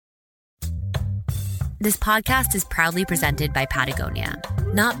This podcast is proudly presented by Patagonia.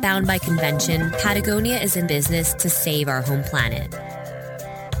 Not bound by convention, Patagonia is in business to save our home planet.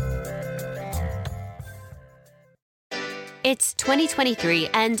 It's 2023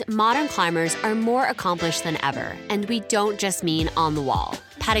 and modern climbers are more accomplished than ever, and we don't just mean on the wall.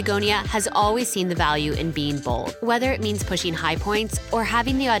 Patagonia has always seen the value in being bold, whether it means pushing high points or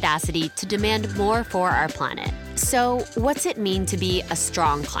having the audacity to demand more for our planet. So, what's it mean to be a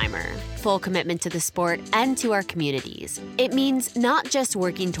strong climber? Full commitment to the sport and to our communities. It means not just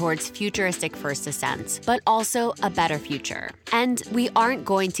working towards futuristic first ascents, but also a better future. And we aren't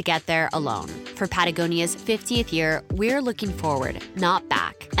going to get there alone. For Patagonia's 50th year, we're looking forward, not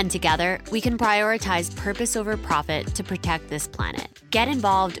back. And together, we can prioritize purpose over profit to protect this planet. Get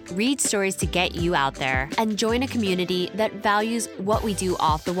involved, read stories to get you out there, and join a community that values what we do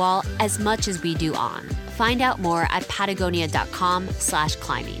off the wall as much as we do on. Find out more at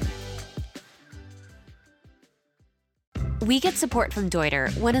patagonia.com/climbing. We get support from Deuter,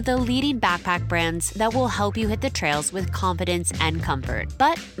 one of the leading backpack brands that will help you hit the trails with confidence and comfort.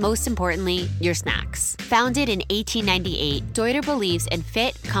 But most importantly, your snacks. Founded in 1898, Deuter believes in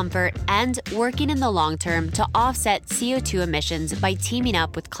fit, comfort, and working in the long term to offset CO2 emissions by teaming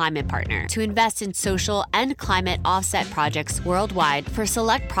up with Climate Partner to invest in social and climate offset projects worldwide for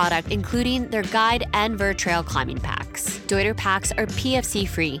select product, including their guide and Vertrail climbing packs. Deuter packs are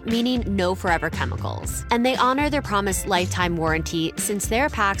PFC-free, meaning no forever chemicals. And they honor their promised lifetime warranty since their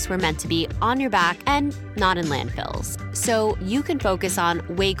packs were meant to be on your back and not in landfills. So you can focus on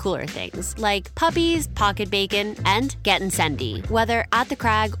way cooler things like puppies, pocket bacon, and getting sendy, whether at the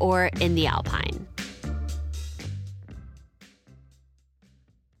crag or in the alpine.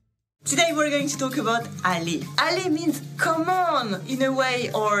 Today we're going to talk about allez. Allez means come on, in a way,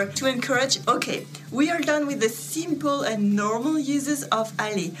 or to encourage. Okay, we are done with the simple and normal uses of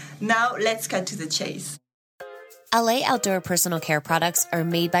allez. Now let's cut to the chase. Allez Outdoor personal care products are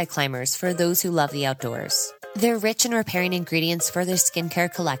made by climbers for those who love the outdoors. Their rich and repairing ingredients for their skincare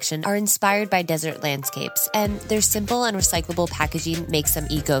collection are inspired by desert landscapes, and their simple and recyclable packaging makes them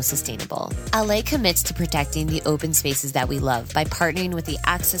eco-sustainable. Allez commits to protecting the open spaces that we love by partnering with the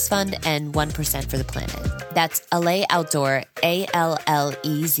Access Fund and 1% for the Planet. That's Allez Outdoor,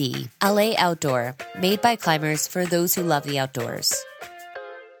 A-L-L-E-Z. Allez Outdoor, made by climbers for those who love the outdoors.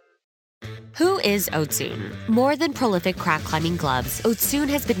 Who is Otsoon? More than prolific crack climbing gloves, Otsoon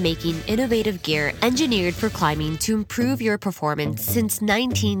has been making innovative gear engineered for climbing to improve your performance since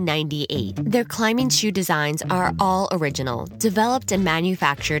 1998. Their climbing shoe designs are all original, developed and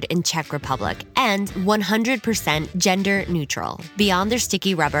manufactured in Czech Republic, and 100% gender neutral. Beyond their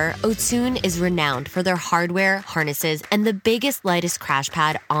sticky rubber, Otsoon is renowned for their hardware, harnesses, and the biggest, lightest crash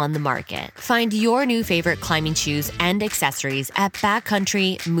pad on the market. Find your new favorite climbing shoes and accessories at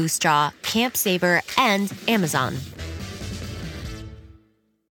Backcountry, Moose Jaw, Camp Saver, and Amazon.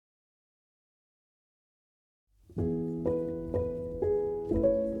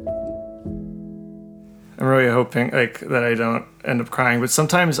 I'm really hoping that I don't end up crying, but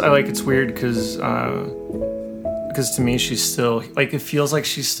sometimes it's weird because to me she's still it feels like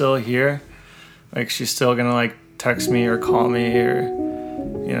she's still here, she's still gonna text me or call me or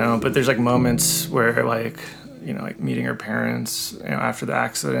but there's moments where meeting her parents, after the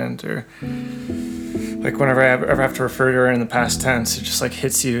accident, or whenever I ever have to refer to her in the past tense, it just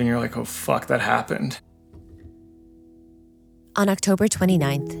hits you and you're like, oh fuck, that happened. On October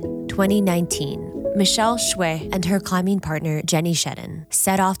 29th, 2019, Michelle Shui and her climbing partner Jenny Shedden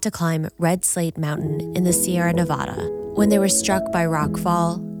set off to climb Red Slate Mountain in the Sierra Nevada when they were struck by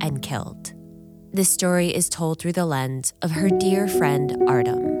rockfall and killed. This story is told through the lens of her dear friend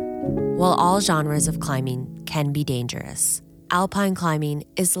Artem. While all genres of climbing can be dangerous, alpine climbing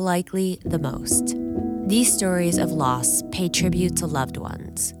is likely the most. These stories of loss pay tribute to loved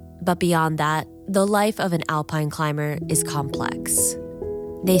ones. But beyond that, the life of an alpine climber is complex.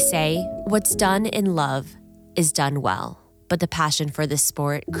 They say, what's done in love is done well. But the passion for this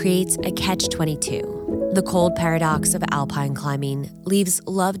sport creates a catch-22. The cold paradox of alpine climbing leaves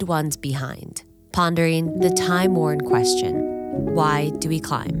loved ones behind, pondering the time-worn question, why do we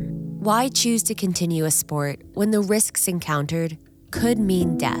climb? Why choose to continue a sport when the risks encountered could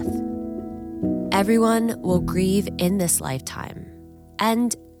mean death? Everyone will grieve in this lifetime,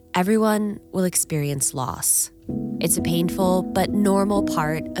 and everyone will experience loss. It's a painful but normal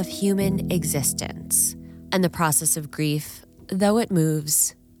part of human existence, and the process of grief, though it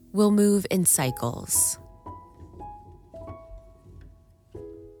moves, will move in cycles.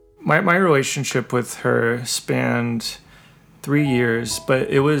 My relationship with her spanned 3 years, but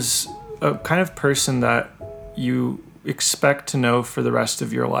it was a kind of person that you expect to know for the rest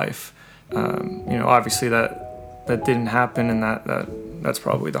of your life. Obviously that didn't happen, and that's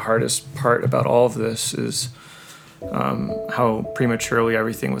probably the hardest part about all of this is how prematurely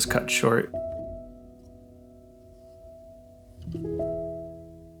everything was cut short.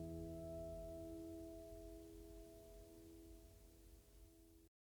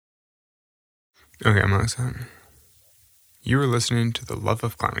 Okay, I'm Alexander. You were listening to the Love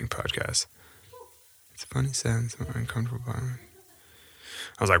of Climbing podcast. It's funny, sad, and somewhat uncomfortable. I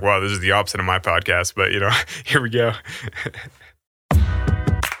was like, wow, this is the opposite of my podcast, but here we go.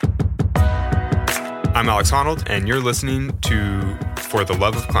 I'm Alex Honnold, and you're listening to For the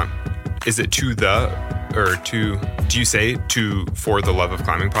Love of Climbing. Is it do you say to For the Love of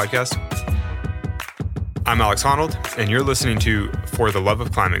Climbing podcast? I'm Alex Honnold, and you're listening to For the Love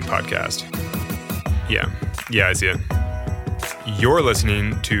of Climbing podcast. Yeah, I see it. You're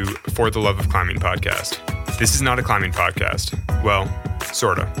listening to For the Love of Climbing podcast. This is not a climbing podcast. Well,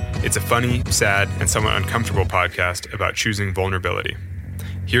 sorta. It's a funny, sad, and somewhat uncomfortable podcast about choosing vulnerability.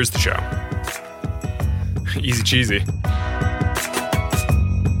 Here's the show. Easy cheesy.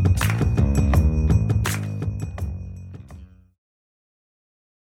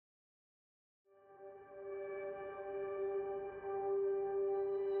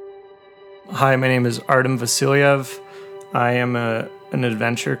 Hi, my name is Artem Vasilyev. I am an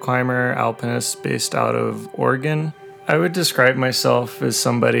adventure climber, alpinist based out of Oregon. I would describe myself as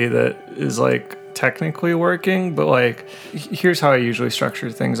somebody that is technically working, but here's how I usually structure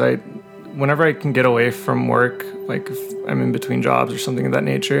things. Whenever I can get away from work, if I'm in between jobs or something of that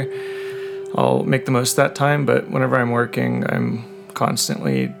nature, I'll make the most of that time. But whenever I'm working, I'm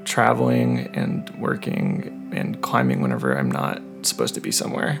constantly traveling and working and climbing whenever I'm not supposed to be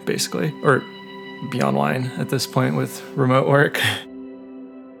somewhere, basically, or be online at this point with remote work.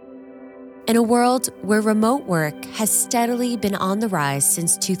 In a world where remote work has steadily been on the rise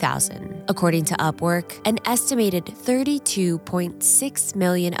since 2000, according to Upwork, an estimated 32.6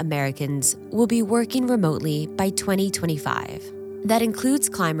 million Americans will be working remotely by 2025. That includes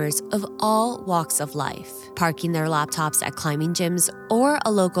climbers of all walks of life, parking their laptops at climbing gyms or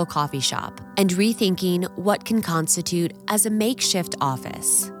a local coffee shop, and rethinking what can constitute as a makeshift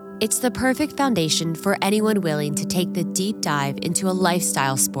office. It's the perfect foundation for anyone willing to take the deep dive into a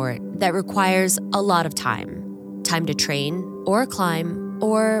lifestyle sport that requires a lot of time. Time to train or climb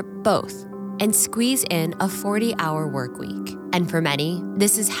or both, and squeeze in a 40-hour work week. And for many,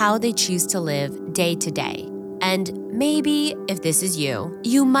 this is how they choose to live day to day. And maybe, if this is you,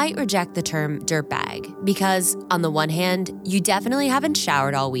 you might reject the term dirtbag because, on the one hand, you definitely haven't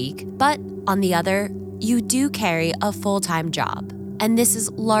showered all week, but on the other, you do carry a full-time job. And this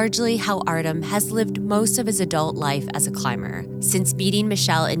is largely how Artem has lived most of his adult life as a climber, since meeting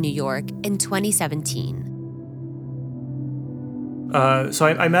Michelle in New York in 2017. So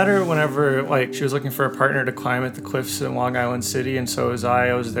I met her whenever she was looking for a partner to climb at the cliffs in Long Island City, and so was I.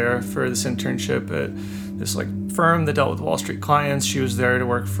 I was there for this internship at this firm that dealt with Wall Street clients. She was there to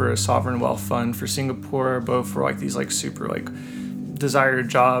work for a sovereign wealth fund for Singapore, both for these super desired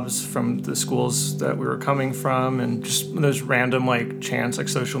jobs from the schools that we were coming from, and just those random chance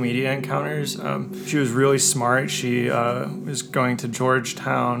social media encounters. She was really smart. She was going to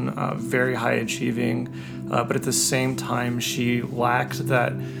Georgetown, very high achieving, but at the same time she lacked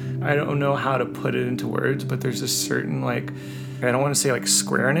that, I don't know how to put it into words, but there's this certain I don't want to say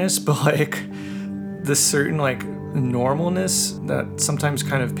squareness, but this certain normalness that sometimes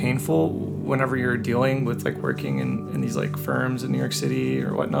kind of painful whenever you're dealing with working in these firms in New York City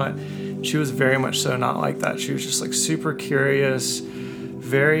or whatnot. She was very much so not like that. She was just super curious,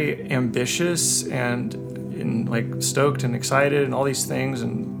 very ambitious, and stoked and excited and all these things.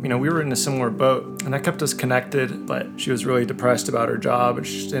 And we were in a similar boat, and that kept us connected. But she was really depressed about her job, and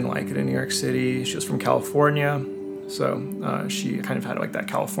she just didn't like it in New York City. She was from California, so she kind of had that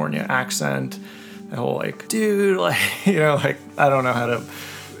California accent. The whole dude, I don't know how to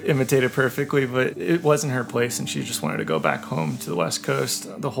imitate it perfectly, but it wasn't her place, and she just wanted to go back home to the West Coast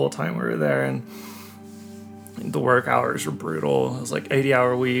the whole time we were there. And the work hours were brutal. It was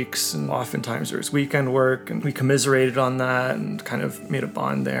 80-hour weeks, and oftentimes there was weekend work, and we commiserated on that and kind of made a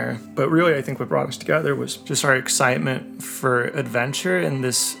bond there. But really, I think what brought us together was just our excitement for adventure and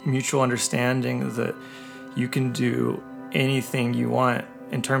this mutual understanding that you can do anything you want.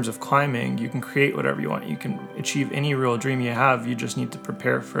 In terms of climbing, you can create whatever you want. You can achieve any real dream you have. You just need to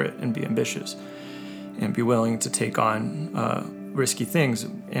prepare for it and be ambitious and be willing to take on risky things.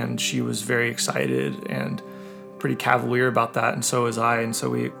 And she was very excited and pretty cavalier about that, and so was I. And so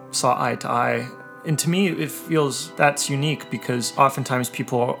we saw eye to eye And to me, it feels that's unique because oftentimes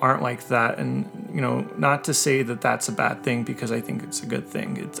people aren't like that. And, not to say that that's a bad thing, because I think it's a good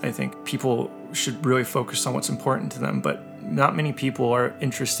thing. I think people should really focus on what's important to them. But not many people are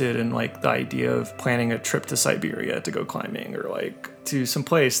interested in like the idea of planning a trip to Siberia to go climbing, or like to some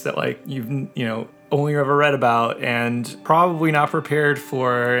place that like you've, only ever read about and probably not prepared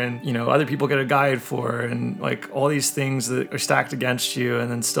for, and other people get a guide for, and like all these things that are stacked against you, and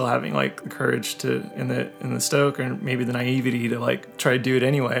then still having like the courage to in the stoke, or maybe the naivety to like try to do it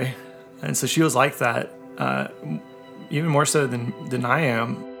anyway. And so she was like that, even more so than I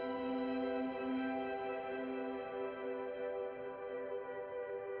am.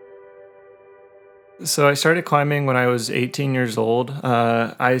 So I started climbing when I was 18 years old.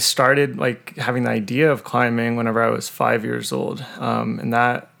 I started like having the idea of climbing whenever I was 5 years old. And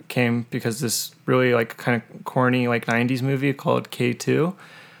that came because this really like kind of corny like 90s movie called K2.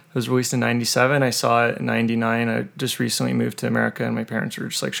 It was released in 97. I saw it in 99. I just recently moved to America, and my parents were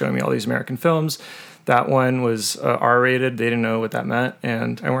just like showing me all these American films. That one was R-rated. They didn't know what that meant.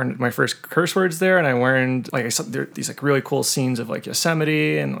 And I learned my first curse words there. And I learned, like, I saw these like really cool scenes of like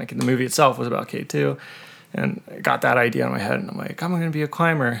Yosemite, and like the movie itself was about K2. And I got that idea in my head, and I'm like, I'm going to be a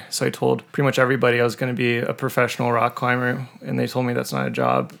climber. So I told pretty much everybody I was going to be a professional rock climber, and they told me that's not a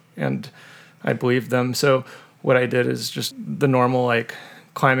job, and I believed them. So what I did is just the normal like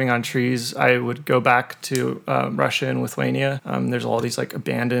climbing on trees. I would go back to Russia and Lithuania. There's all these like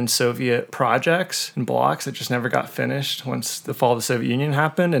abandoned Soviet projects and blocks that just never got finished once the fall of the Soviet Union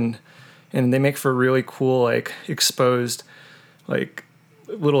happened, and they make for really cool like exposed like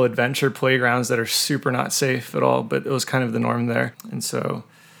little adventure playgrounds that are super not safe at all, but it was kind of the norm there. And so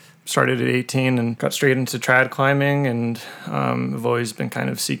started at 18 and got straight into trad climbing, and I've always been kind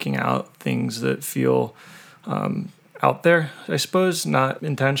of seeking out things that feel out there, I suppose, not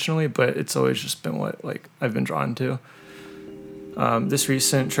intentionally, but it's always just been what like I've been drawn to. This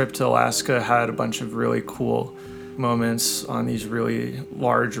recent trip to Alaska had a bunch of really cool moments on these really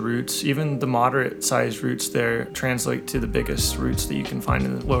large routes. Even the moderate sized routes there translate to the biggest routes that you can find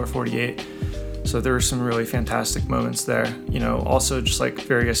in the lower 48. So there were some really fantastic moments there. Also just like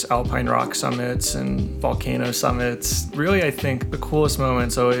various alpine rock summits and volcano summits. Really, I think the coolest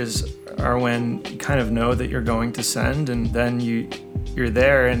moments always are when you kind of know that you're going to send, and then you're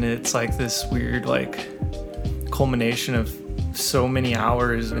there, and it's like this weird like culmination of so many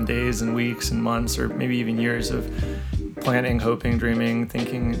hours and days and weeks and months, or maybe even years of planning, hoping, dreaming,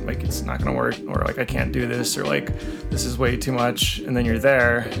 thinking like it's not going to work, or like I can't do this, or like this is way too much. And then you're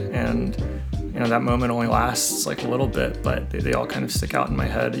there, and that moment only lasts like a little bit, but they all kind of stick out in my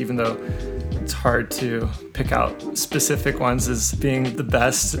head, even though it's hard to pick out specific ones as being the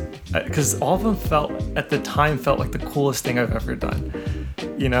best, because all of them felt like the coolest thing I've ever done.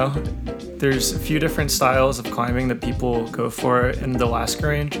 There's a few different styles of climbing that people go for in the Alaska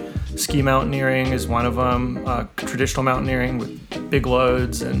range. Ski mountaineering is one of them. Traditional mountaineering with big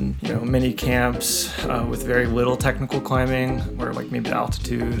loads and mini camps with very little technical climbing, where like maybe the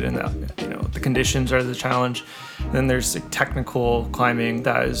altitude and the conditions are the challenge. And then there's like technical climbing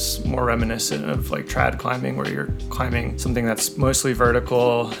that is more reminiscent of like trad climbing, where you're climbing something that's mostly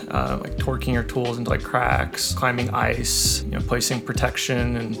vertical, like torquing your tools into like cracks, climbing ice, placing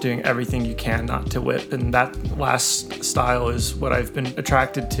protection and doing everything you can not to whip. And that last style is what I've been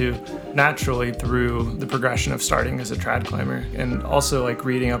attracted to naturally through the progression of starting as a trad climber, and also like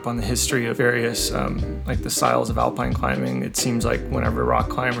reading up on the history of various like the styles of alpine climbing. It seems like whenever rock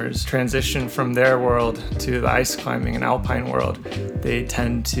climbers transition from their world to the ice climbing and alpine world, they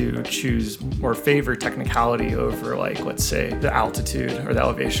tend to choose or favor technicality over like, let's say, the altitude or the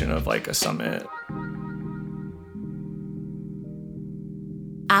elevation of like a summit.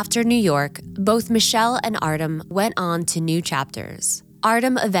 After New York, both Michelle and Artem went on to new chapters.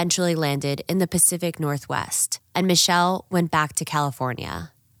 Artem eventually landed in the Pacific Northwest, and Michelle went back to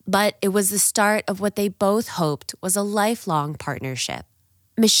California. But it was the start of what they both hoped was a lifelong partnership.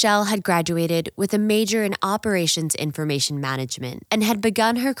 Michelle had graduated with a major in operations information management and had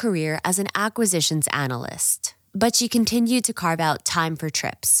begun her career as an acquisitions analyst. But she continued to carve out time for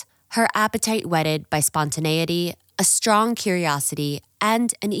trips, her appetite whetted by spontaneity, a strong curiosity,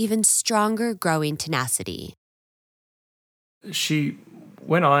 and an even stronger growing tenacity. She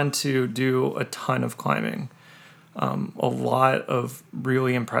went on to do a ton of climbing, a lot of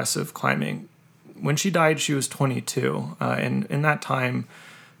really impressive climbing. When she died, she was 22, and in that time,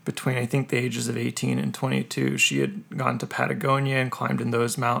 between I think the ages of 18 and 22, she had gone to Patagonia and climbed in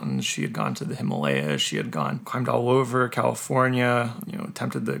those mountains. She had gone to the Himalayas. She had climbed all over California,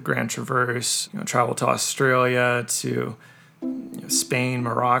 attempted the Grand Traverse, traveled to Australia to Spain,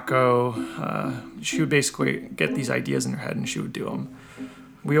 Morocco. She would basically get these ideas in her head and she would do them.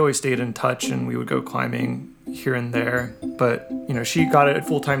 We always stayed in touch and we would go climbing here and there. But, she got a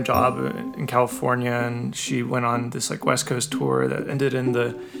full-time job in California and she went on this West Coast tour that ended in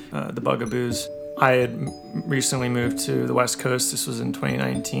the Bugaboos. I had recently moved to the West Coast. This was in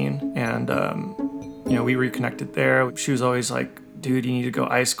 2019. And, we reconnected there. She was always like, dude, you need to go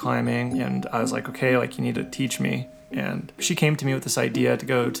ice climbing. And I was like, okay, you need to teach me. And she came to me with this idea to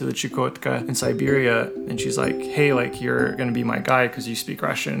go to the Chukotka in Siberia. And she's like, hey, you're going to be my guide because you speak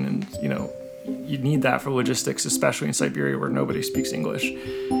Russian. And, you need that for logistics, especially in Siberia where nobody speaks English.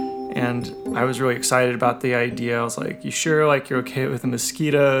 And I was really excited about the idea. I was like, you sure? You're okay with the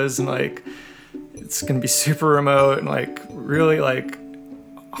mosquitoes? And it's going to be super remote and really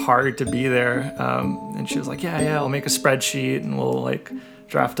hard to be there. And she was like, yeah, I'll make a spreadsheet and we'll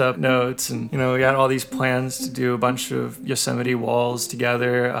draft up notes. And, we had all these plans to do a bunch of Yosemite walls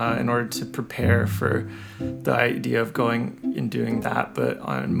together in order to prepare for the idea of going and doing that, but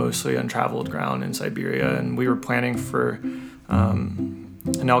on mostly untraveled ground in Siberia. And we were planning for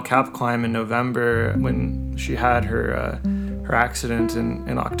an El Cap climb in November when she had her accident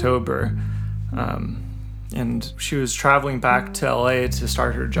in October. And she was traveling back to LA to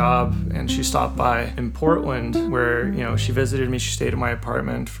start her job, and she stopped by in Portland where, she visited me. She stayed in my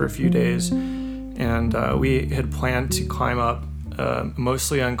apartment for a few days, and we had planned to climb up a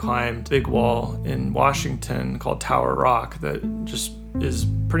mostly unclimbed big wall in Washington called Tower Rock that just is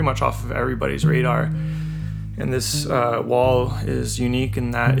pretty much off of everybody's radar. And this wall is unique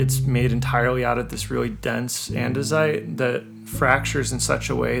in that it's made entirely out of this really dense andesite that fractures in such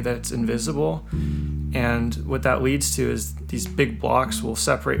a way that it's invisible. And what that leads to is these big blocks will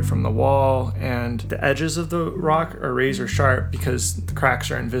separate from the wall, and the edges of the rock are razor sharp because the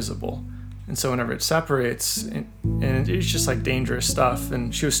cracks are invisible. And so whenever it separates, and it's just dangerous stuff.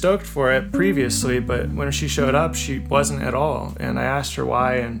 And she was stoked for it previously, but when she showed up, she wasn't at all. And I asked her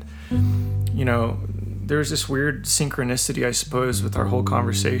why, and there's this weird synchronicity, I suppose, with our whole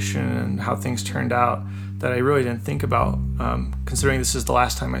conversation and how things turned out that I really didn't think about, considering this is the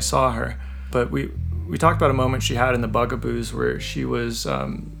last time I saw her. But we talked about a moment she had in the Bugaboos where she was,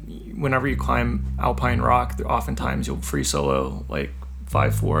 whenever you climb alpine rock, oftentimes you'll free solo 5'4",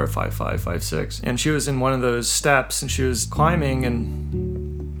 5'5", 5'6". And she was in one of those steps and she was climbing,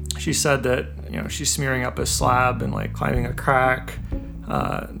 and she said that, she's smearing up a slab and climbing a crack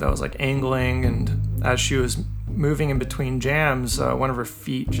that was angling, and as she was moving in between jams, one of her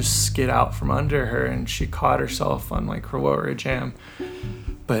feet just skid out from under her and she caught herself on her lower jam.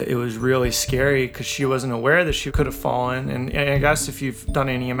 But it was really scary because she wasn't aware that she could have fallen. And I guess if you've done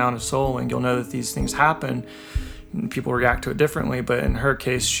any amount of soloing, you'll know that these things happen and people react to it differently. But in her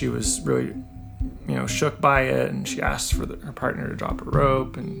case, she was really, shook by it, and she asked for her partner to drop a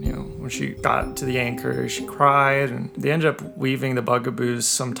rope. And, when she got to the anchor, she cried, and they ended up leaving the Bugaboos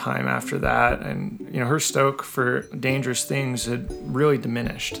sometime after that. And, her stoke for dangerous things had really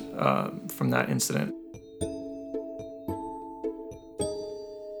diminished from that incident.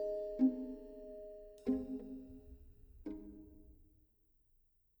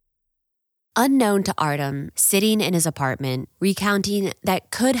 Unknown to Artem, sitting in his apartment, recounting that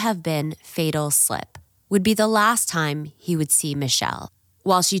could have been fatal slip, would be the last time he would see Michelle.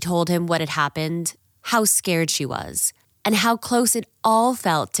 While she told him what had happened, how scared she was, and how close it all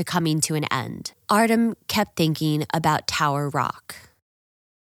felt to coming to an end, Artem kept thinking about Tower Rock.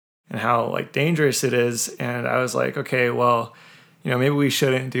 And how dangerous it is. And I was like, okay, well, maybe we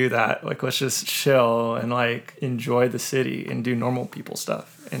shouldn't do that. Let's just chill and enjoy the city and do normal people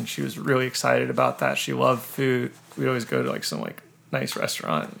stuff. And she was really excited about that. She loved food. We'd always go to some nice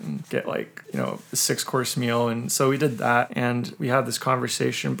restaurant and get a 6-course meal. And so we did that. And we had this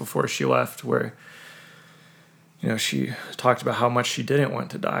conversation before she left where, she talked about how much she didn't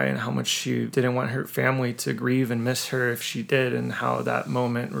want to die and how much she didn't want her family to grieve and miss her if she did, and how that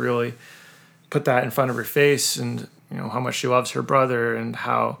moment really put that in front of her face. And how much she loves her brother, and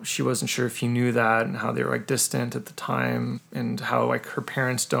how she wasn't sure if he knew that, and how they were distant at the time, and how her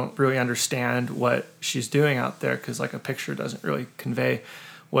parents don't really understand what she's doing out there because a picture doesn't really convey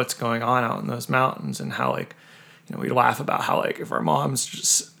what's going on out in those mountains. And how we'd laugh about how if our moms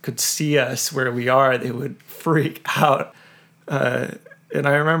just could see us where we are, they would freak out. And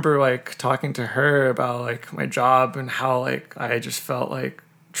I remember talking to her about my job and how I just felt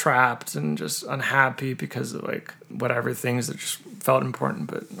trapped and just unhappy because of whatever things that just felt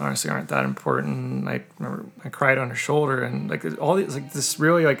important but honestly aren't that important. I remember I cried on her shoulder, and all these this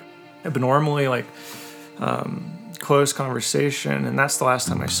really abnormally close conversation, and that's the last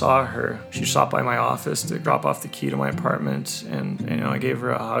time I saw her. She stopped by my office to drop off the key to my apartment, and I gave her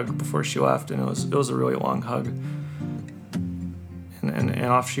a hug before she left, and it was a really long hug. And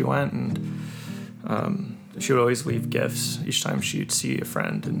off she went, and she would always leave gifts each time she'd see a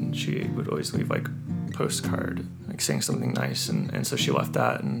friend, and she would always leave like a postcard, like saying something nice, and so she left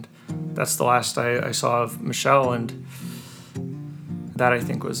that, and that's the last I saw of Michelle, and that I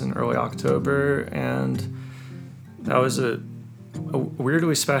think was in early October, and that was a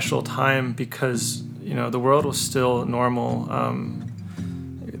weirdly special time because, the world was still normal.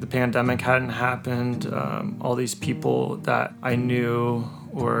 The pandemic hadn't happened. All these people that I knew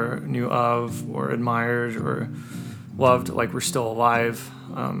or knew of or admired or loved, were still alive.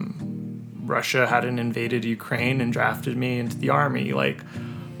 Russia hadn't invaded Ukraine and drafted me into the army.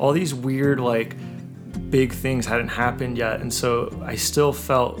 All these weird, big things hadn't happened yet. And so I still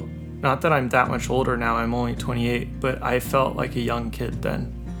felt, not that I'm that much older now, I'm only 28, but I felt like a young kid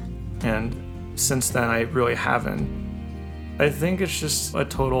then. And since then, I really haven't. I think it's just a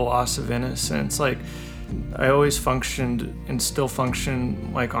total loss of innocence. I always functioned and still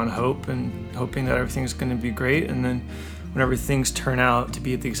function on hope and hoping that everything's going to be great. And then whenever things turn out to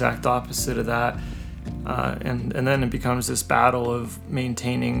be the exact opposite of that, and then it becomes this battle of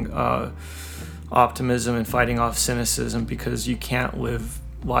maintaining optimism and fighting off cynicism, because you can't live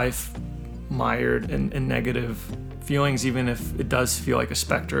life mired in negative feelings, even if it does feel like a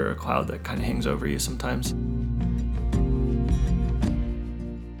specter or a cloud that kind of hangs over you sometimes.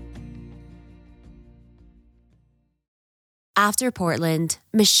 After Portland,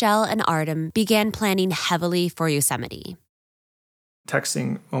 Michelle and Artem began planning heavily for Yosemite.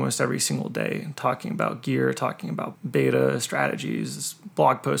 Texting almost every single day, talking about gear, talking about beta strategies, this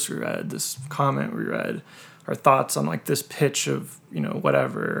blog post we read, this comment we read, our thoughts on this pitch of,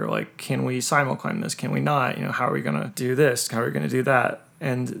 whatever, can we simulclimb this? Can we not? How are we going to do this? How are we going to do that?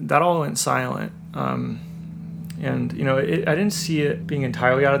 And that all went silent. And I didn't see it being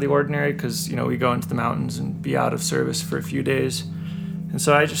entirely out of the ordinary because, we go into the mountains and be out of service for a few days. And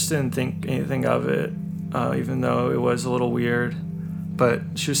so I just didn't think anything of it, even though it was a little weird. But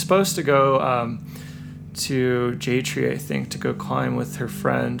she was supposed to go to J-Tree, I think, to go climb with her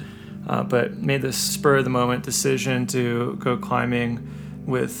friend, but made this spur-of-the-moment decision to go climbing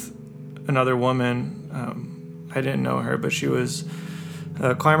with another woman. I didn't know her, but she was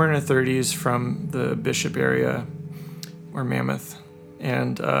a climber in her 30s from the Bishop area, or Mammoth.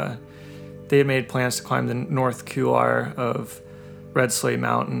 And they had made plans to climb the North Couloir of Red Slate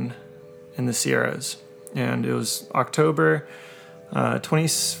Mountain in the Sierras. And it was October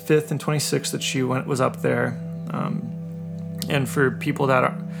 25th and 26th that she was up there. And for people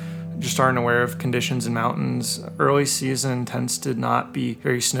that just aren't aware of conditions in mountains, early season tends to not be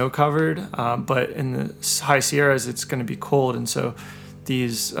very snow covered, but in the high Sierras it's going to be cold, and so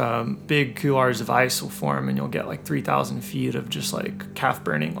these big couloirs of ice will form, and you'll get 3,000 feet of just calf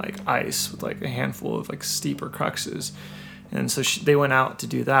burning ice with a handful of steeper cruxes. And so they went out to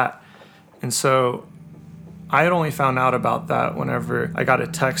do that. And so I had only found out about that whenever I got a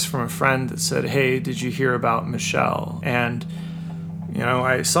text from a friend that said, "Hey, did you hear about Michelle?" And,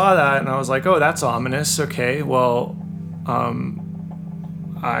 I saw that and I was like, oh, that's ominous. Okay, well,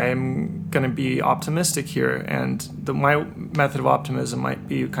 I'm going to be optimistic here. And my method of optimism might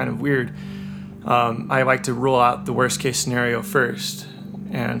be kind of weird. I like to rule out the worst case scenario first.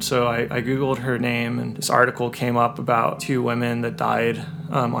 And so I Googled her name, and this article came up about 2 women that died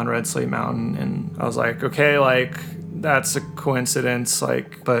on Red Slate Mountain. And I was like, okay, that's a coincidence,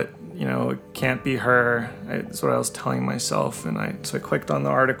 but, it can't be her. That's what I was telling myself. And so I clicked on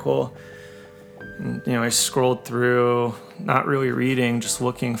the article, and, I scrolled through, not really reading, just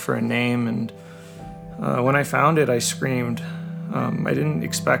looking for a name. And when I found it, I screamed. I didn't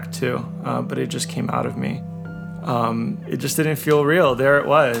expect to, but it just came out of me. It just didn't feel real. There it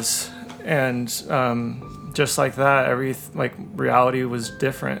was. And just like that, reality was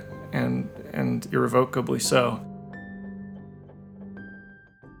different and irrevocably so.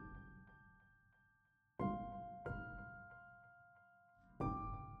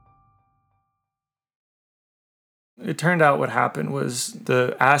 It turned out what happened was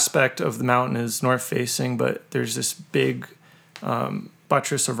the aspect of the mountain is north facing, but there's this big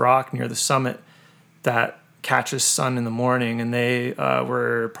buttress of rock near the summit that catches sun in the morning, and they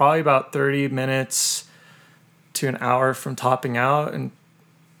were probably about 30 minutes to an hour from topping out and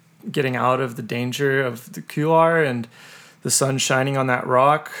getting out of the danger of the couloir, and the sun shining on that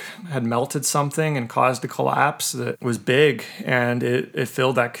rock had melted something and caused a collapse that was big, and it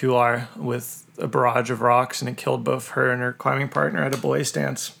filled that couloir with a barrage of rocks, and it killed both her and her climbing partner at a belay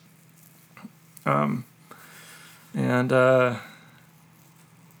stance. And,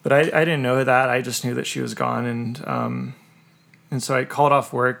 but I didn't know that. I just knew that she was gone. And so I called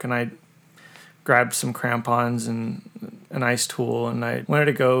off work and I grabbed some crampons and an ice tool, and I wanted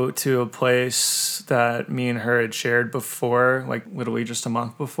to go to a place that me and her had shared before, like literally just a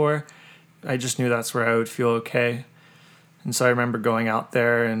month before. I just knew that's where I would feel okay. And so I remember going out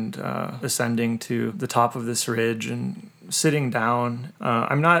there and ascending to the top of this ridge and sitting down.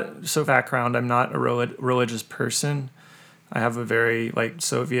 I'm not a religious person. I have a very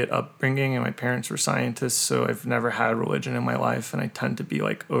Soviet upbringing, and my parents were scientists, so I've never had religion in my life, and I tend to be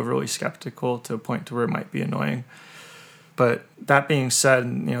overly skeptical to a point to where it might be annoying. But that being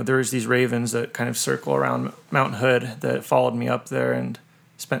said, there was these ravens that kind of circle around Mount Hood that followed me up there and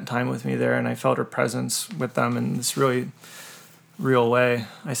spent time with me there, and I felt her presence with them in this really real way.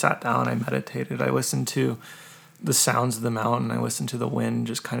 I sat down, I meditated, I listened to the sounds of the mountain, I listened to the wind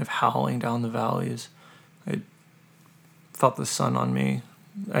just kind of howling down the valleys. I felt the sun on me.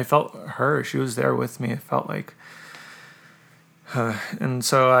 I felt her. She was there with me. It felt like, and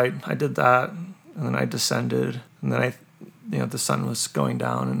so I did that, and then I descended, and then the sun was going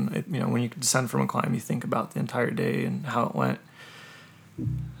down, and when you descend from a climb, you think about the entire day and how it went.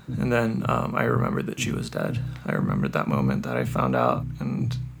 And then I remembered that she was dead. I remembered that moment that I found out,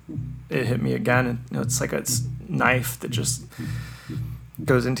 and it hit me again. And it's like a knife that just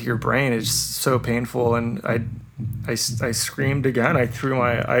goes into your brain. It's so painful, and I screamed again. I threw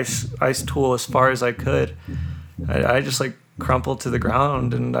my ice tool as far as I could. I just crumpled to the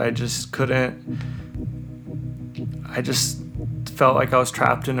ground, and I just couldn't. I just felt like I was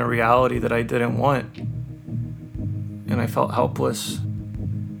trapped in a reality that I didn't want, and I felt helpless.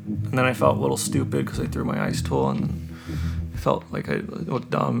 And then I felt a little stupid because I threw my ice tool, and I felt like I looked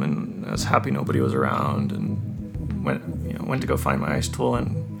dumb, and I was happy nobody was around, and went to go find my ice tool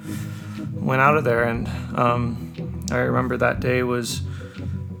and went out of there. And I remember that day was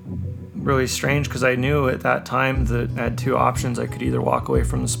really strange because I knew at that time that I had two options. I could either walk away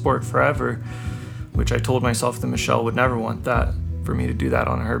from the sport forever, which I told myself that Michelle would never want that, for me to do that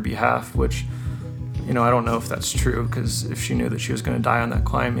on her behalf, which I don't know if that's true, because if she knew that she was going to die on that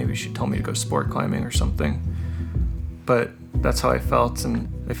climb, maybe she'd tell me to go sport climbing or something. But that's how I felt,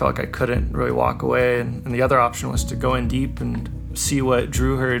 and I felt like I couldn't really walk away. And the other option was to go in deep and see what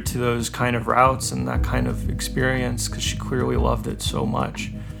drew her to those kind of routes and that kind of experience, because she clearly loved it so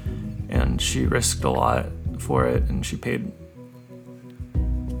much. And she risked a lot for it, and she paid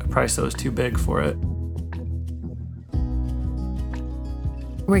a price that was too big for it.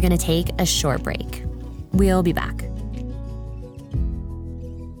 We're going to take a short break. We'll be back.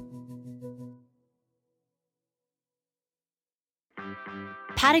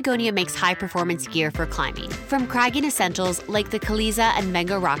 Patagonia makes high-performance gear for climbing. From cragging essentials like the Kaliza and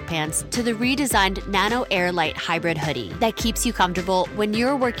Vengo rock pants to the redesigned Nano Air Light hybrid hoodie that keeps you comfortable when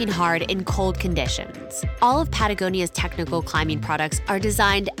you're working hard in cold conditions. All of Patagonia's technical climbing products are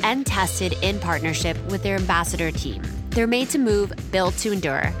designed and tested in partnership with their ambassador team. They're made to move, built to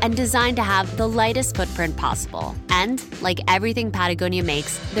endure, and designed to have the lightest footprint possible. And, like everything Patagonia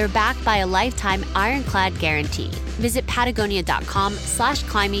makes, they're backed by a lifetime ironclad guarantee. Visit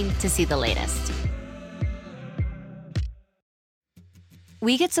patagonia.com/climbing to see the latest.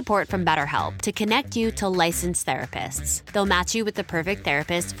 We get support from BetterHelp to connect you to licensed therapists. They'll match you with the perfect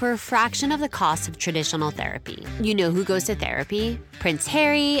therapist for a fraction of the cost of traditional therapy. You know who goes to therapy? Prince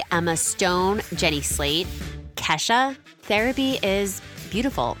Harry, Emma Stone, Jenny Slate. Kesha. Therapy is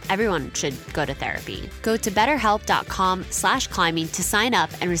beautiful. Everyone should go to therapy. Go to betterhelp.com/climbing to sign up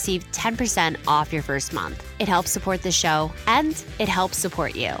and receive 10% off your first month. It helps support the show, and it helps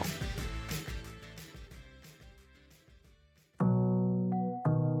support you.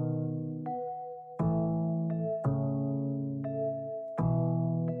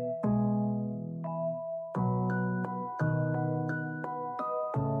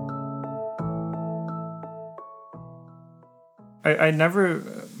 I never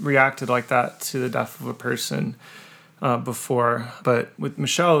reacted like that to the death of a person before, but with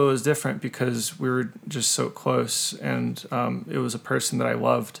Michelle it was different because we were just so close, and it was a person that I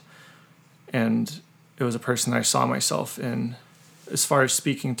loved, and it was a person that I saw myself in. As far as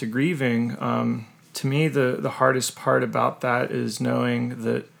speaking to grieving, to me the hardest part about that is knowing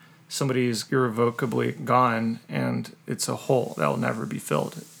that somebody is irrevocably gone, and it's a hole that will never be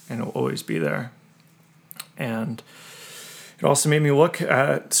filled, and it will always be there. And it also made me look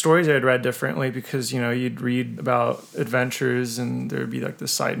at stories I had read differently, because, you'd read about adventures and there would be the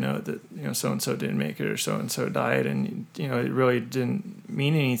side note that, so-and-so didn't make it or so-and-so died. And, it really didn't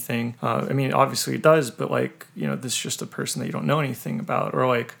mean anything. I mean, obviously it does, but like, you know, this is just a person that you don't know anything about. Or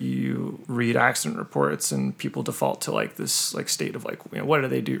like you read accident reports and people default to like this like state of like, you know, what did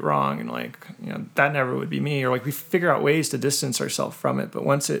they do wrong? And like, you know, that never would be me. Or like we figure out ways to distance ourselves from it. But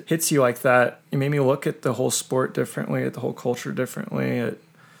once it hits you like that, it made me look at the whole sport differently, at the whole culture differently, at,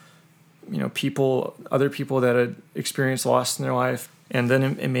 you know, other people that had experienced loss in their life. And then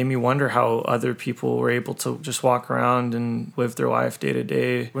it made me wonder how other people were able to just walk around and live their life day to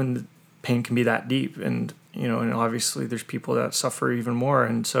day when the pain can be that deep. And, you know, and obviously there's people that suffer even more.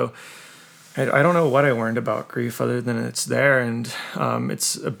 And so I don't know what I learned about grief other than it's there. And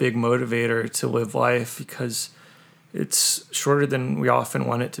it's a big motivator to live life because it's shorter than we often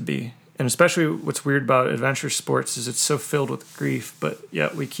want it to be. And especially what's weird about adventure sports is it's so filled with grief, but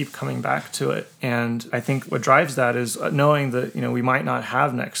yet we keep coming back to it. And I think what drives that is knowing that, you know, we might not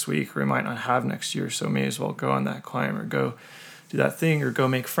have next week or we might not have next year. So may as well go on that climb or go do that thing or go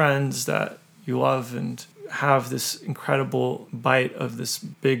make friends that you love and have this incredible bite of this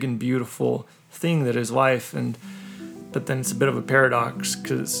big and beautiful thing that is life. But then it's a bit of a paradox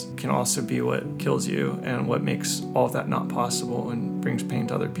because it can also be what kills you and what makes all of that not possible and brings pain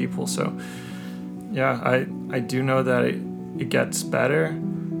to other people. So yeah, I do know that it gets better,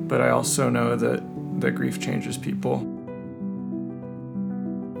 but I also know that grief changes people.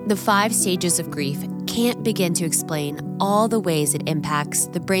 The 5 stages of grief can't begin to explain all the ways it impacts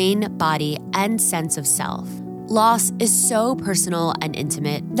the brain, body, and sense of self. Loss is so personal and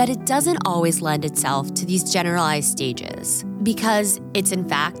intimate that it doesn't always lend itself to these generalized stages, because it's in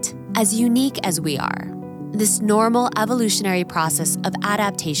fact as unique as we are. This normal evolutionary process of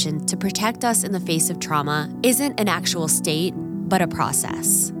adaptation to protect us in the face of trauma isn't an actual state, but a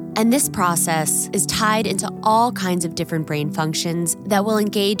process. And this process is tied into all kinds of different brain functions that will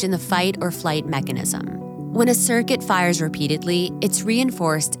engage in the fight or flight mechanism. When a circuit fires repeatedly, it's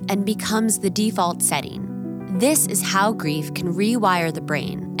reinforced and becomes the default setting. This is how grief can rewire the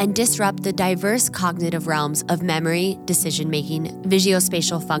brain and disrupt the diverse cognitive realms of memory, decision-making,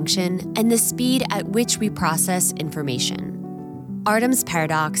 visuospatial function, and the speed at which we process information. Artem's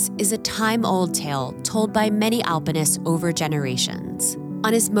paradox is a time-old tale told by many alpinists over generations.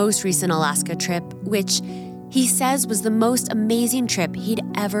 On his most recent Alaska trip, which he says was the most amazing trip he'd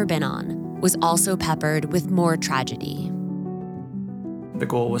ever been on, was also peppered with more tragedy. The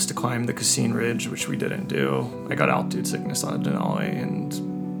goal was to climb the Cassin Ridge, which we didn't do. I got altitude sickness on Denali, and,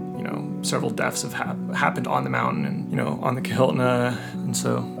 you know, several deaths have happened on the mountain and, you know, on the Kahiltna. And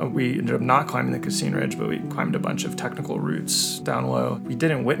so we ended up not climbing the Cassin Ridge, but we climbed a bunch of technical routes down low. We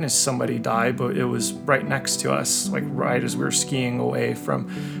didn't witness somebody die, but it was right next to us, like right as we were skiing away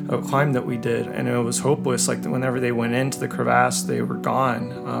from a climb that we did. And it was hopeless. Like whenever they went into the crevasse, they were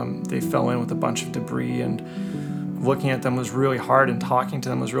gone. They fell in with a bunch of debris, and looking at them was really hard and talking to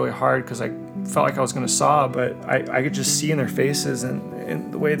them was really hard because I felt like I was going to sob, but I could just see in their faces and in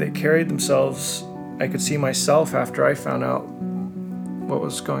the way they carried themselves, I could see myself after I found out what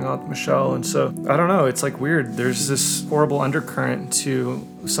was going on with Michelle. And so, I don't know, it's like weird. There's this horrible undercurrent to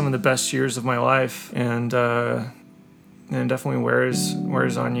some of the best years of my life, and it definitely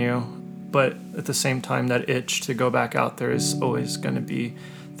wears on you. But at the same time, that itch to go back out there is always going to be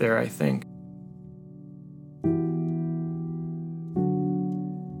there, I think.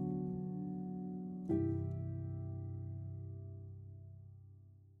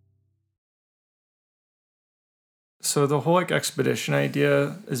 So the whole like expedition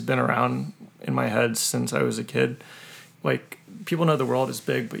idea has been around in my head since I was a kid. Like, people know the world is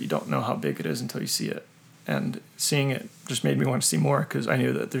big, but you don't know how big it is until you see it. And seeing it just made me want to see more because I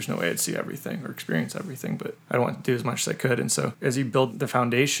knew that there's no way I'd see everything or experience everything, but I wanted to do as much as I could. And so as you build the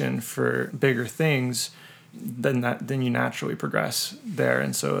foundation for bigger things, then you naturally progress there.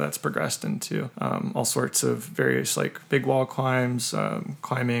 And so that's progressed into all sorts of various like big wall climbs,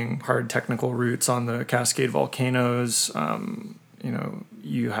 climbing hard technical routes on the Cascade volcanoes. You know,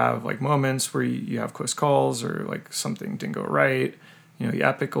 you have like moments where you have close calls or like something didn't go right. You know, you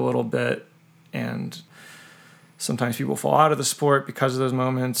epic a little bit, and sometimes people fall out of the sport because of those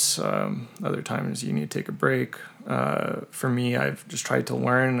moments. Other times you need to take a break. For me, I've just tried to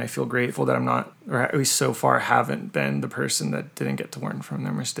learn. I feel grateful that I'm not, or at least so far, haven't been the person that didn't get to learn from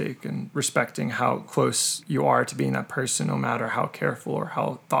their mistake, and respecting how close you are to being that person, no matter how careful or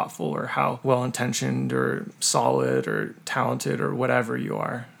how thoughtful or how well-intentioned or solid or talented or whatever you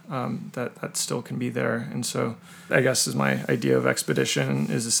are. That still can be there. And so I guess is my idea of expedition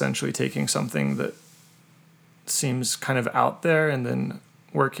is essentially taking something that seems kind of out there and then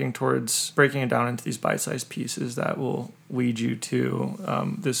working towards breaking it down into these bite-sized pieces that will lead you to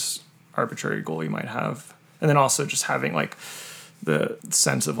this arbitrary goal you might have. And then also just having like the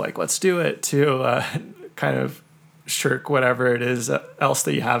sense of like, let's do it, to kind of shirk whatever it is else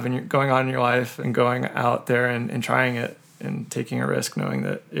that you have going on in your life and going out there and trying it and taking a risk, knowing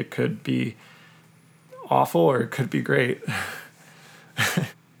that it could be awful or it could be great.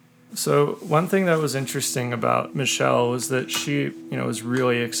 So one thing that was interesting about Michelle was that she, was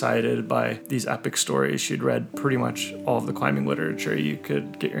really excited by these epic stories. She'd read pretty much all of the climbing literature you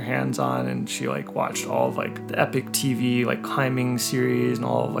could get your hands on, and she like watched all of like the epic TV like climbing series and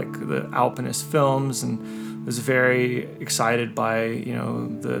all of like the alpinist films, and was very excited by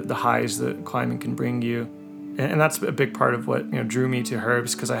the highs that climbing can bring you. And that's a big part of what drew me to her,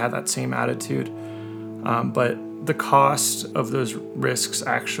 because I had that same attitude. But the cost of those risks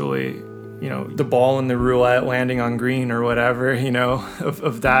actually, the ball in the roulette landing on green or whatever,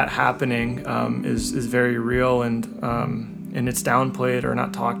 of that happening is very real, and it's downplayed or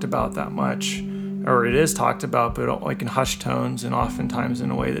not talked about that much, or it is talked about, but like in hushed tones and oftentimes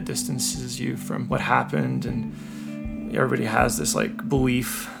in a way that distances you from what happened. And everybody has this like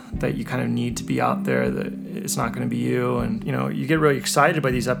belief that you kind of need to be out there, that it's not going to be you. And, you get really excited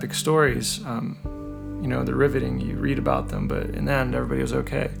by these epic stories. They're riveting, you read about them, but in the end, everybody was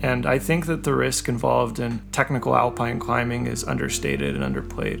okay. And I think that the risk involved in technical alpine climbing is understated and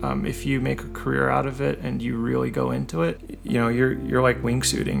underplayed. If you make a career out of it and you really go into it, you're like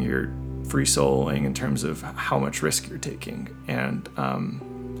wingsuiting, you're free soloing in terms of how much risk you're taking. And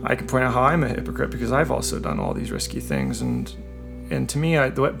I can point out how I'm a hypocrite, because I've also done all these risky things. And to me,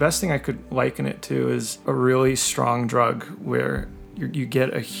 the best thing I could liken it to is a really strong drug where you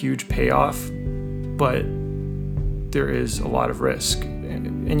get a huge payoff, but there is a lot of risk.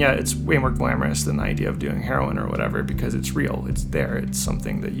 And yet it's way more glamorous than the idea of doing heroin or whatever, because it's real, it's there, it's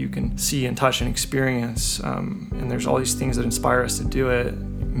something that you can see and touch and experience. And there's all these things that inspire us to do it: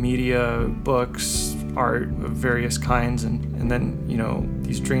 media, books, art of various kinds, and then,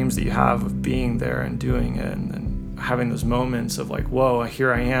 these dreams that you have of being there and doing it, and then having those moments of like, whoa,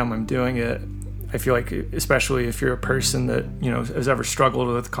 here I am, I'm doing it. I feel like, especially if you're a person that, has ever struggled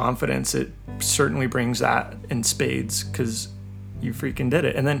with confidence, it certainly brings that in spades, because you freaking did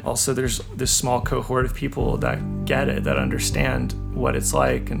it. And then also there's this small cohort of people that get it, that understand what it's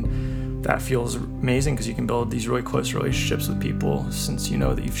like, and that feels amazing, because you can build these really close relationships with people, since you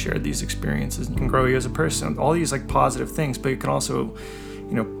know that you've shared these experiences, and you can grow you as a person. All these like positive things, but it can also,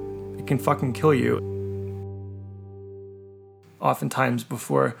 it can fucking kill you. Oftentimes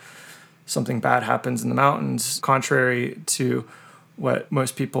before something bad happens in the mountains, contrary to what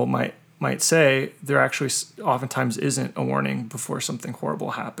most people might say, there actually oftentimes isn't a warning before something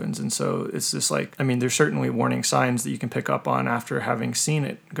horrible happens. And so it's just like, there's certainly warning signs that you can pick up on after having seen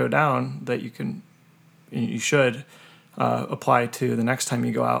it go down, that you should apply to the next time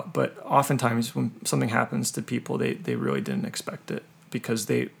you go out. But oftentimes when something happens to people, they really didn't expect it, because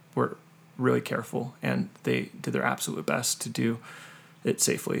they were really careful and they did their absolute best to do it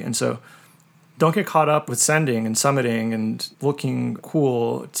safely. And so don't get caught up with sending and summiting and looking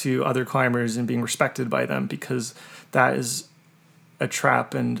cool to other climbers and being respected by them, because that is a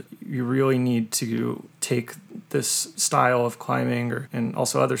trap, and you really need to take this style of climbing and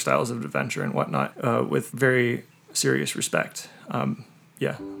also other styles of adventure and whatnot with very serious respect.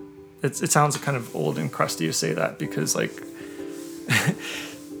 It sounds kind of old and crusty to say that, because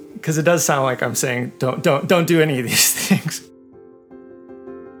because it does sound like I'm saying don't do any of these things.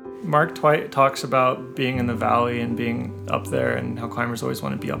 Mark Twight talks about being in the valley and being up there, and how climbers always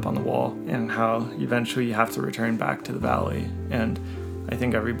want to be up on the wall, and how eventually you have to return back to the valley. And I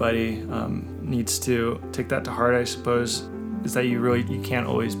think everybody needs to take that to heart, I suppose, is that you can't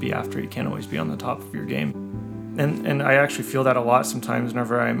always be after, you can't always be on the top of your game. And I actually feel that a lot sometimes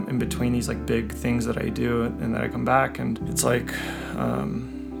whenever I'm in between these like big things that I do, and that I come back, and it's like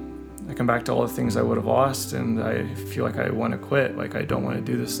I come back to all the things I would have lost, and I feel like I want to quit, like I don't want to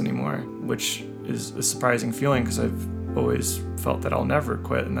do this anymore, which is a surprising feeling, because I've always felt that I'll never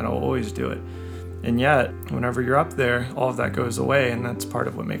quit and that I'll always do it. And yet, whenever you're up there, all of that goes away, and that's part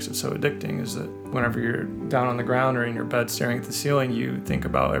of what makes it so addicting, is that whenever you're down on the ground or in your bed staring at the ceiling, you think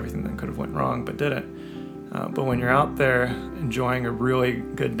about everything that could have went wrong but didn't. But when you're out there enjoying a really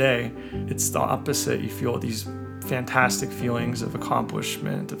good day, it's the opposite. You feel these fantastic feelings of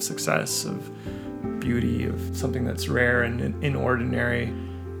accomplishment, of success, of beauty, of something that's rare and inordinary,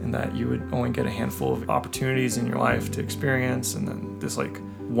 and that you would only get a handful of opportunities in your life to experience, and then this like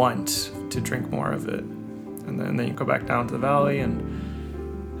want to drink more of it. And then you go back down to the valley,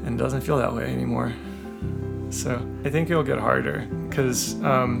 and it doesn't feel that way anymore. So I think it'll get harder, because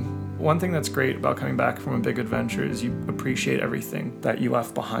one thing that's great about coming back from a big adventure is you appreciate everything that you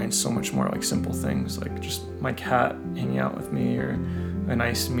left behind so much more, like simple things, like just my cat hanging out with me, or a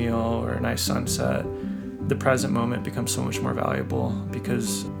nice meal, or a nice sunset. The present moment becomes so much more valuable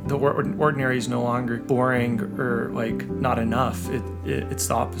because the ordinary is no longer boring or like not enough. It's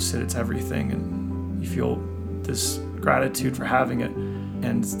the opposite. It's everything, and you feel this gratitude for having it.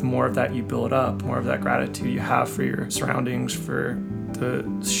 And the more of that you build up, more of that gratitude you have for your surroundings, for the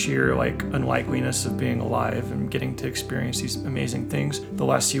sheer like unlikeliness of being alive and getting to experience these amazing things, the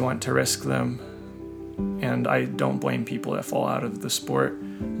less you want to risk them. And I don't blame people that fall out of the sport,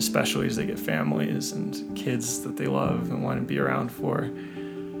 especially as they get families and kids that they love and want to be around for.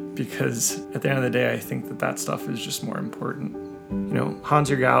 Because at the end of the day, I think that stuff is just more important. You know,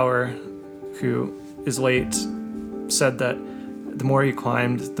 Hans Yergauer, who is late, said that the more he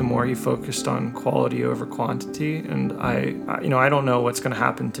climbed, the more he focused on quality over quantity. And I don't know what's going to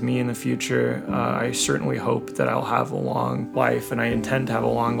happen to me in the future. I certainly hope that I'll have a long life, and I intend to have a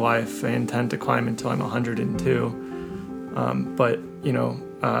long life. I intend to climb until I'm 102. But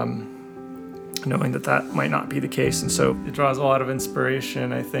knowing that might not be the case, and so it draws a lot of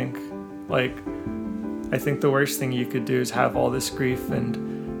inspiration. I think the worst thing you could do is have all this grief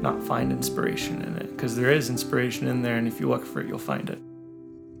and not find inspiration in it, because there is inspiration in there, and if you look for it, you'll find it.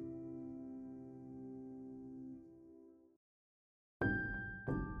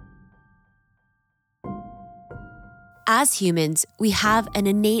 As humans, we have an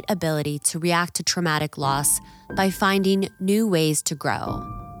innate ability to react to traumatic loss by finding new ways to grow.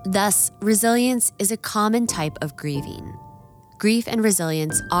 Thus, resilience is a common type of grieving. Grief and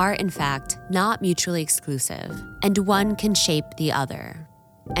resilience are, in fact, not mutually exclusive, and one can shape the other.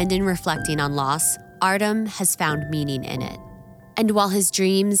 And in reflecting on loss, Artem has found meaning in it. And while his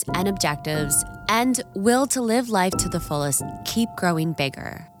dreams and objectives and will to live life to the fullest keep growing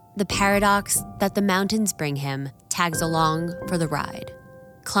bigger, the paradox that the mountains bring him tags along for the ride.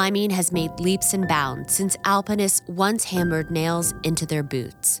 Climbing has made leaps and bounds since alpinists once hammered nails into their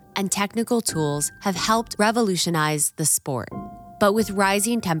boots, and technical tools have helped revolutionize the sport. But with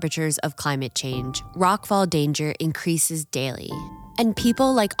rising temperatures of climate change, rockfall danger increases daily. And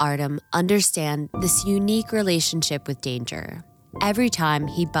people like Artem understand this unique relationship with danger every time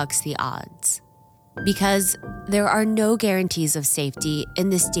he bucks the odds. Because there are no guarantees of safety in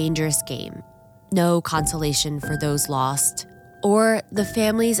this dangerous game, no consolation for those lost, or the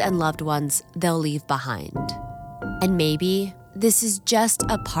families and loved ones they'll leave behind. And maybe this is just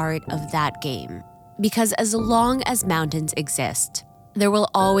a part of that game, because as long as mountains exist, there will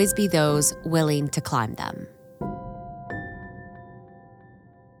always be those willing to climb them.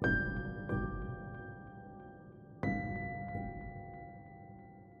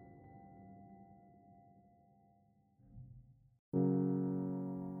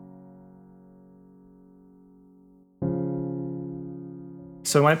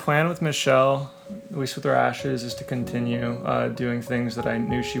 So my plan with Michelle, at least with her ashes, is to continue doing things that I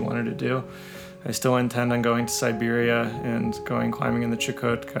knew she wanted to do. I still intend on going to Siberia and going climbing in the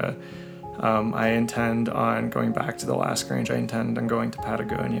Chukotka. I intend on going back to the Alaska Range. I intend on going to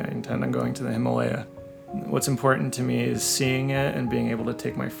Patagonia. I intend on going to the Himalaya. What's important to me is seeing it and being able to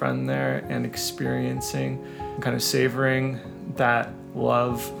take my friend there and experiencing and kind of savoring that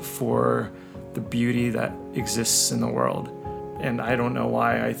love for the beauty that exists in the world. And I don't know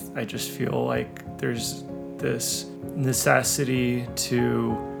why, I just feel like there's this necessity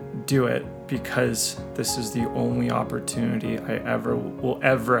to do it, because this is the only opportunity I will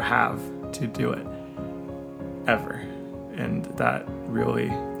ever have to do it, ever. And that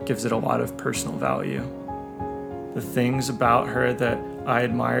really gives it a lot of personal value. The things about her that I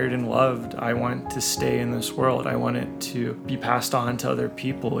admired and loved, I want to stay in this world. I want it to be passed on to other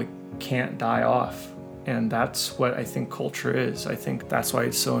people. It can't die off. And that's what I think culture is. I think that's why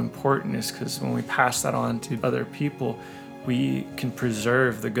it's so important, is because when we pass that on to other people, we can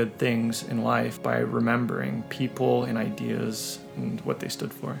preserve the good things in life by remembering people and ideas and what they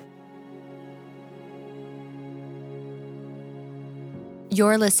stood for.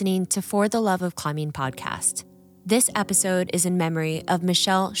 You're listening to For the Love of Climbing podcast. This episode is in memory of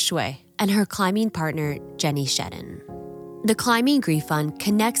Michelle Shwe and her climbing partner, Jenny Shedden. The Climbing Grief Fund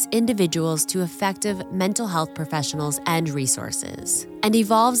connects individuals to effective mental health professionals and resources, and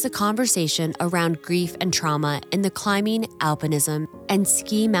evolves the conversation around grief and trauma in the climbing, alpinism, and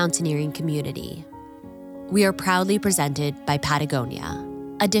ski mountaineering community. We are proudly presented by Patagonia.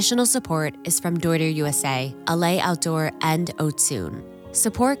 Additional support is from Deuter USA, Allez Outdoor, and Otsun.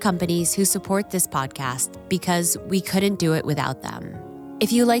 Support companies who support this podcast, because we couldn't do it without them.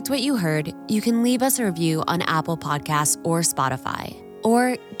 If you liked what you heard, you can leave us a review on Apple Podcasts or Spotify.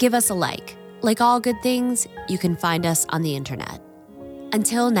 or give us a like. Like all good things, you can find us on the internet.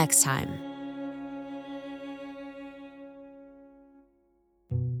 Until next time.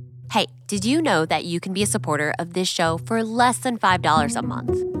 Hey, did you know that you can be a supporter of this show for less than $5 a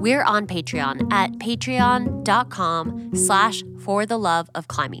month? We're on Patreon at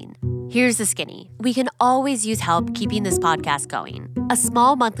patreon.com/fortheloveofclimbing. Here's the skinny. We can always use help keeping this podcast going. A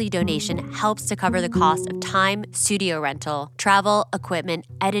small monthly donation helps to cover the cost of time, studio rental, travel, equipment,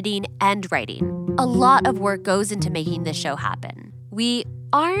 editing, and writing. A lot of work goes into making this show happen. We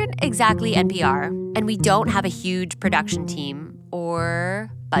aren't exactly NPR, and we don't have a huge production team or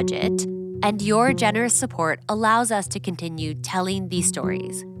budget, and your generous support allows us to continue telling these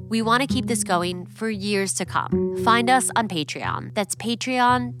stories. We want to keep this going for years to come. Find us on Patreon. That's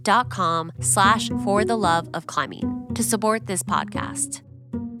patreon.com/fortheloveofclimbing to support this podcast.